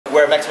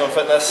We're at Maximum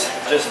Fitness,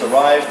 just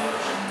arrived.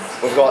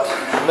 We've got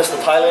Mr.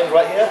 Thailand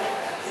right here.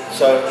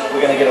 So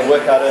we're going to get a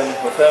workout in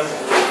with him.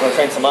 We're going to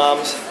train some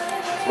arms.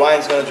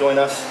 Ryan's going to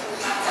join us.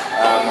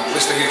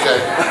 Mr. UK.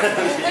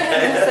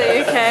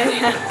 Mr.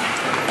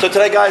 UK. So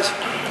today guys,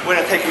 we're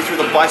going to take you through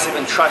the bicep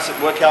and tricep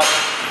workout.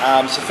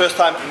 So first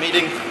time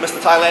meeting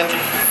Mr. Thailand.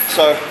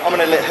 So I'm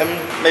going to let him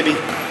maybe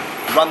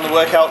run the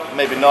workout,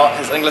 maybe not.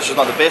 His English is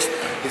not the best.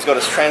 He's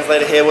got his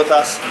translator here with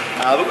us.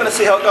 We're going to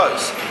see how it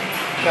goes.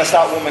 We're going to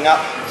start warming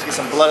up, let's get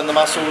some blood in the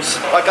muscles.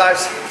 Alright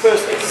guys,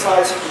 first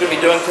exercise we're going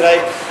to be doing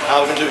today,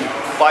 we're going to do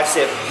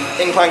bicep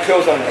incline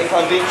curls on an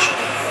incline bench.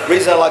 The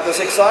reason I like this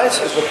exercise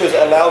is because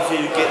it allows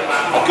you to get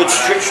a good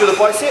stretch through the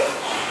bicep,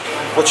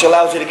 which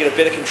allows you to get a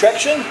better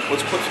contraction,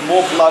 which puts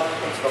more blood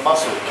into the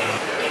muscle.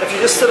 If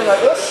you're just sitting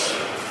like this,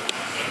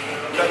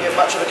 you don't get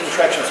much of a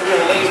contraction. So we're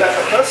going to lean back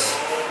like this,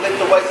 let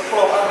the weight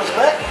pull our arms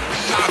back.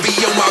 I be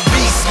on my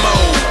beast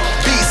mode,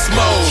 beast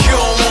mode. You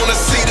don't want to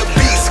see the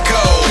beast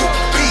go.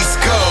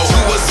 To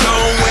a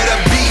zone where the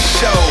beast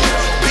show.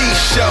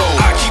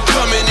 I keep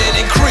coming in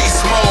increase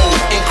mode.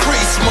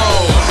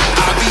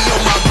 I be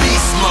on my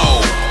beast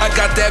mode. I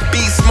got that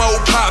beast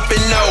mode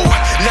popping, no.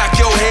 Knock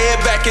your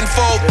head back and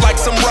forth like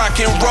some rock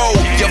and roll.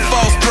 Your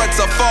false threats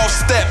are false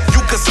step,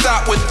 you can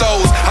stop with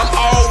those. I'm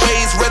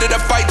always ready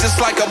to fight just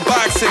like a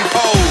boxing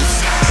pose.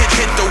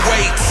 Hit the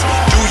weights,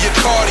 do your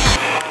cardio.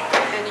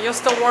 And you're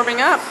still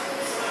warming up.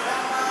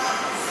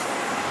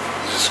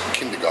 This is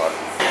kindergarten.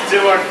 Two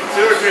or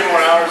 3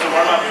 more hours of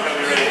warm up, you're going to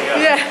be ready to go.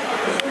 Yeah.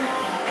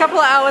 A couple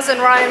of hours and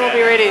Ryan will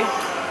be ready.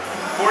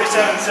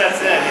 47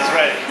 sets in, he's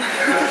ready.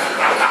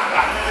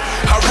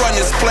 I run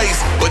this place,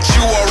 but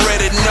you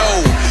already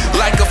know.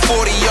 Like a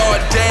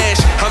 40-yard dash,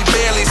 I'm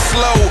barely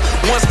slow.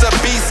 Once the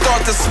beat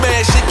start to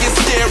smash, it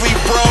gets scary,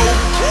 bro.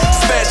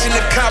 Smashing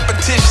the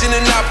competition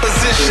and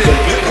opposition.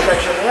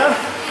 Contraction here,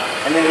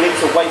 and then let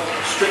the weight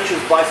stretch his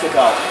bicep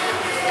out.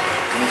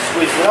 And then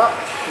squeeze it up,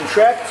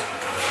 contract,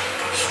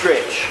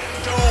 stretch.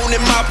 In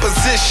my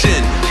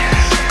position,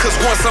 cause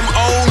once I'm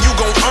on, you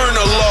gon' earn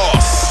a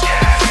loss.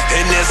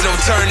 And there's no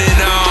turning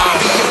off.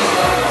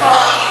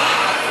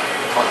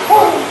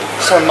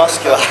 So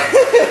muscular.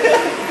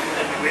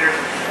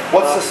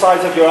 What's the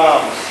size of your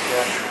arms?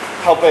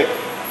 How big?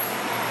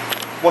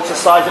 What's the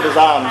size of his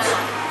arms?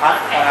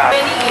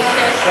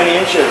 20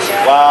 inches.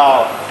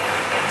 Wow.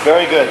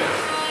 Very good.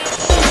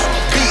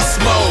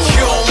 Beast mode.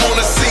 You don't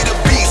wanna see the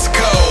beast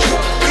go.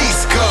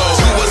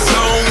 To a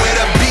zone where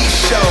the beast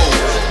show.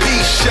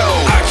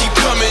 I keep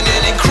coming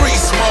in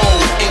increase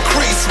mode.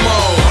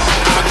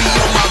 I be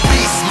on my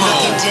beast mode.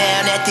 Looking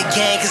down at the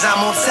game cause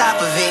I'm on top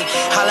of it.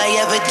 All I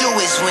ever do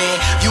is win.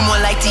 You more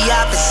like the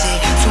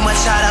opposite. Too much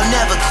hard, I'll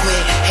never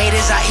quit.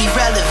 Haters are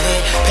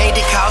irrelevant. Paid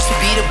the cost to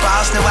be the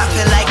boss. Now I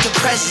feel like the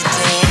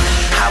president.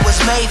 I was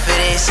made for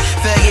this.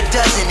 Failure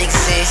doesn't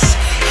exist.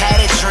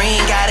 Had a dream,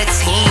 got a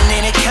team,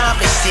 and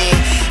accomplished it.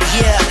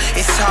 Yeah,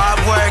 it's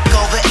hard work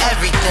over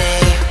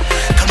everything.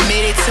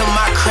 Committed to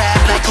my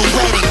craft like a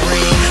wedding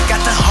ring.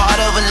 Got the heart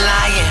of a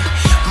lion,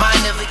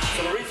 mind of a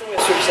king. So the reason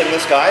we're supersetting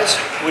this, guys,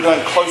 we're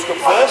doing close grip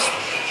first.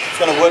 It's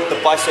going to work the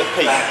bicep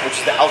peak, which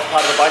is the outer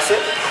part of the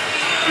bicep.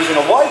 Using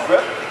a wide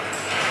grip,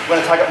 we're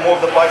going to target more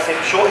of the bicep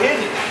short head,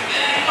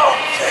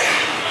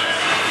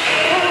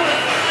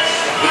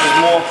 which is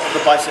more of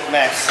the bicep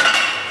mass.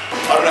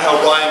 I don't know how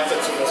Ryan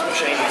fits in this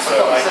machine, so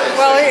like...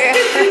 Well, yeah.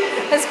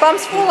 His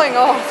bump's falling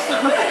off.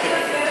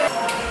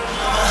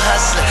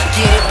 Hustler,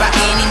 get it by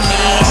any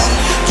means.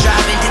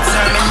 Driving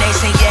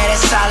determination, yeah,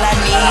 that's all I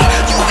need.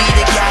 You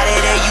either got it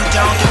or you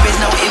don't, there is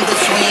no in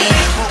between.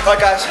 Alright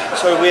guys,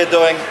 so we're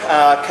doing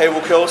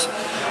cable curls.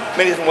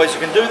 Many different ways you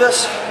can do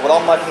this. What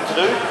I'm liking to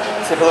do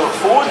is step a little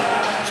forward,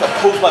 so it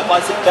pulls my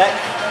bicep back,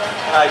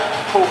 and I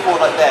pull forward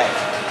like that.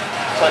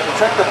 So I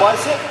contract the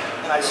bicep,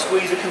 and I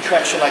squeeze a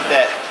contraction like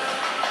that.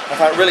 I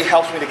find it really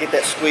helps me to get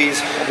that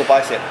squeeze of the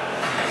bicep.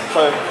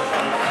 So,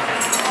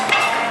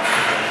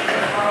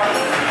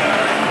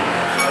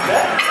 like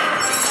that.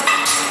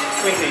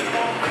 20.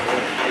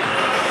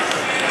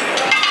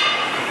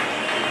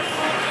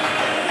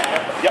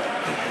 Yep.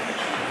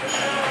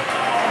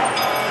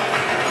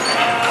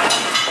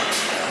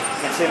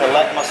 You can see the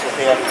lat muscle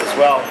here as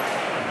well.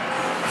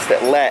 It's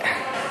that lat.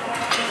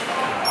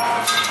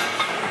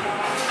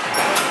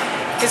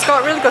 He's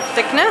got really good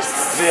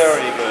thickness.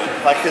 Very good.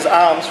 Like his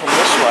arms from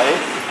this way,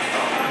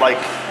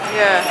 like...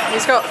 Yeah,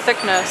 he's got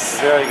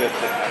thickness. Very good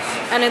thickness.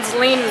 And it's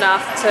lean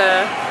enough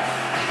to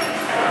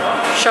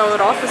show it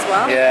off as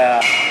well.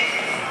 Yeah.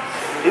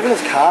 Even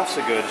his calves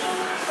are good.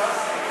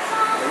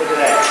 Look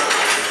at that.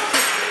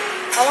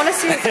 I want to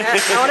see his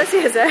abs. I want to see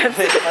his abs.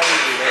 They're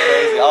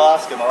crazy. I'll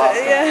ask him.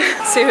 Yeah.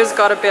 See who's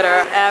got a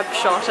better ab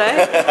shot,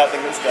 eh? I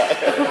think this guy.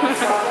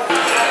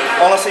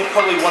 Honestly,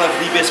 probably one of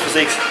the best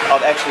physiques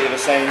I've actually ever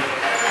seen.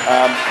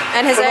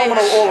 And his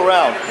phenomenal age. all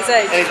around. His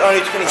age. And he's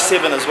only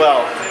 27 as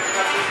well.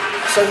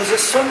 So there's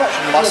just so much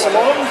muscle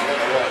on him.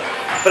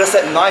 But it's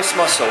that nice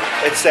muscle.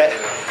 It's that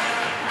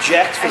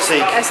jacked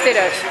physique.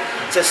 Aesthetic.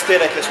 It's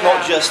aesthetic. It's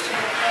not just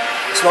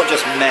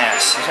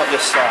mass. It's not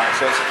just size.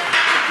 So it's a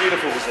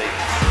beautiful physique.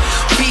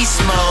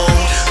 Beast mode.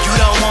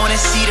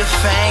 the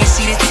fame,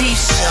 see the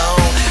teeth show.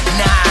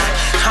 Nah,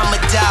 I'm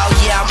a dog,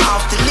 yeah, I'm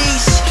off the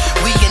leash.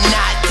 We are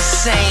not the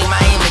same,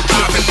 I am a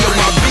I be on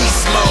my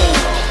beast mode,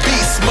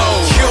 beast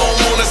mode. You don't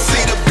wanna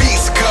see the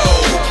beast go,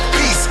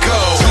 beast go.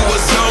 To a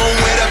zone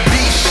where the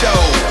beast show,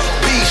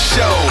 beast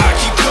show. I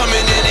keep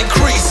coming in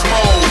increase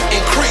mode,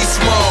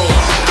 increase mode.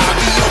 I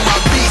be on my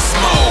beast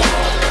mode.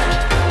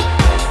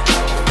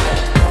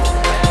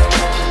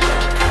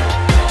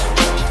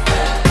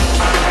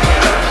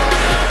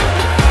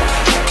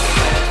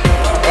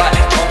 Right,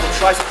 on to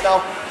triceps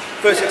now.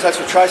 First exercise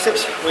for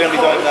triceps, we're going to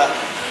be doing the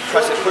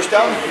tricep push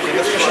down using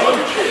this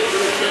machine.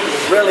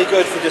 Really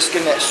good for just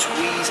getting that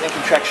squeeze and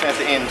contraction at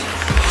the end.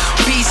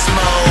 beast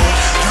mode.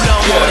 You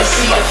don't wanna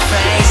see the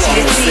fame,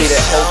 see the teeth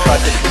show.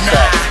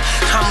 Nah,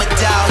 I'm a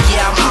dog,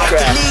 yeah, I'm off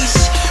the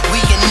leash.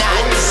 We are not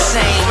the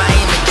same, I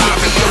am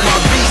a on my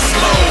beast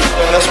mode.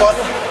 Doing this one,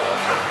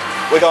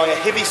 we're going a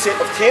heavy set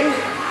of 10.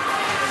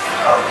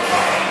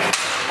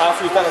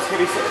 After we've done this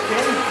heavy set of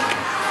 10,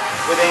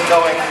 we're then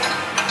going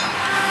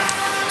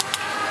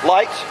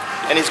light,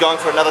 and he's going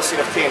for another set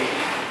of 10.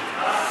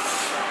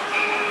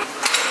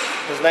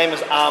 His name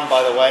is Arm,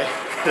 by the way.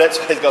 That's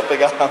why he's got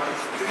big arms.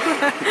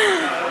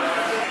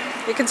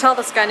 You can tell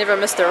this guy never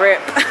missed a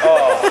rep.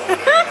 Oh.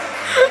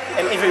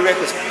 And every rep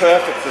is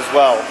perfect as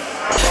well.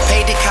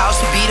 paid the cost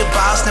to be the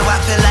boss, now I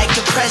feel like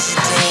the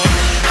president.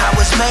 I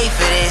was made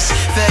for this,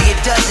 failure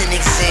doesn't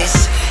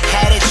exist.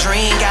 Had a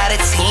dream, got a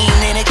team,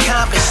 and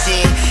accomplished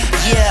it.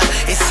 Yeah,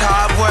 it's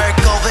hard work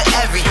over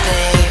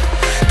everything.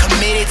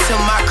 Committed to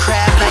my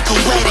craft like a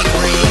wedding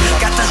ring.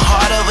 Got the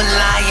heart of a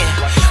lion,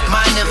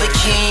 mind of a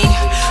king,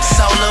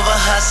 soul of a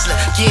hustler,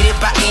 get it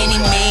by any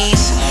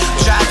means.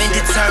 Driving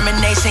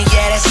determination,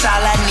 yeah, that's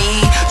all I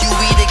need. You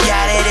either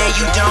got it or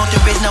you don't,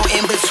 there is no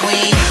in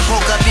between.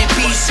 Woke up in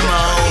beast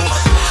mode,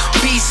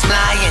 beast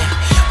flying,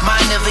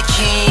 mind of a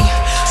king,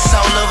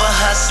 soul of a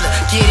hustler,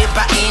 get it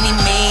by any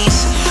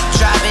means.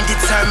 Driving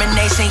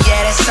determination,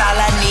 yeah, that's all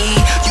I need.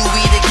 You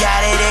either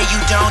got it or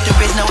you don't,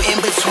 there is no in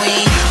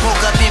between.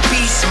 Woke up in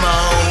beast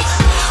mode,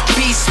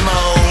 beast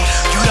mode.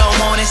 You don't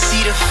wanna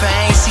see the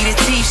fame, see the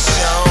teeth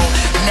show.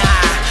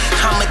 Nah,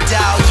 I'm a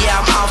dog,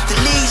 yeah, I'm off the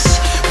leash.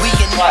 We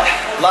can. Right,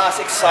 last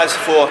exercise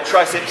for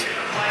triceps,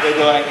 we're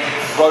doing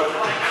rope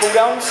pull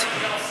downs.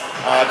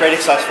 Great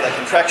exercise for that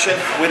contraction.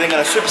 We're then going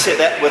to superset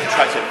that with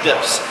tricep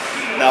dips.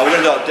 Now we're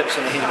going to do our dips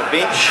on the end of the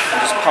bench and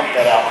just pump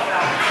that out.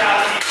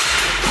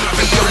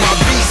 Be on my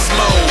beast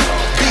mode,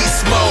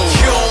 beast mode.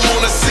 You don't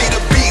wanna see the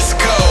beast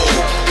go,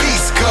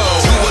 beast go.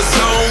 To a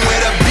zone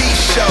where the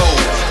beast show,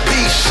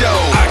 beast show.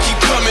 I keep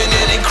coming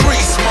in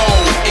increase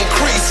mode,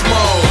 increase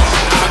mode.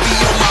 I be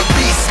on my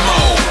beast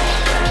mode.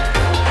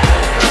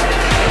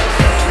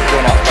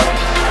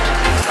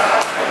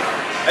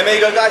 And there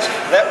you go, guys.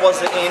 That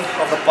was the end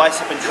of the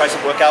bicep and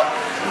tricep workout.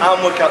 Arm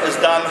workout is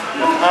done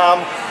with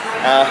Arm.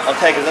 I'll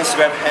take his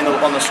Instagram handle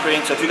on the screen.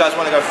 So if you guys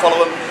want to go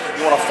follow him,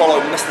 you want to follow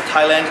Mr.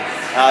 Thailand,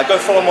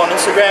 go follow him on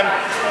Instagram.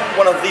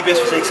 One of the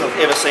best physiques I've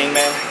ever seen,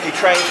 man. He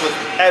trains with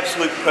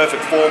absolute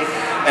perfect form,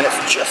 and it's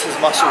just his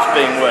muscles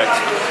being worked.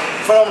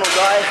 Phenomenal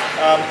guy.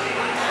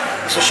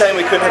 It's a shame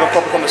we couldn't have a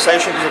proper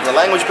conversation because of the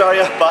language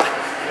barrier, but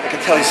I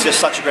can tell he's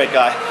just such a great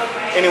guy.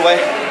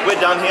 Anyway,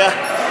 we're done here.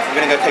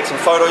 We're gonna go take some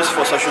photos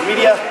for social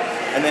media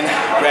and then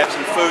grab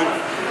some food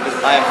because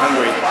I am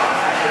hungry.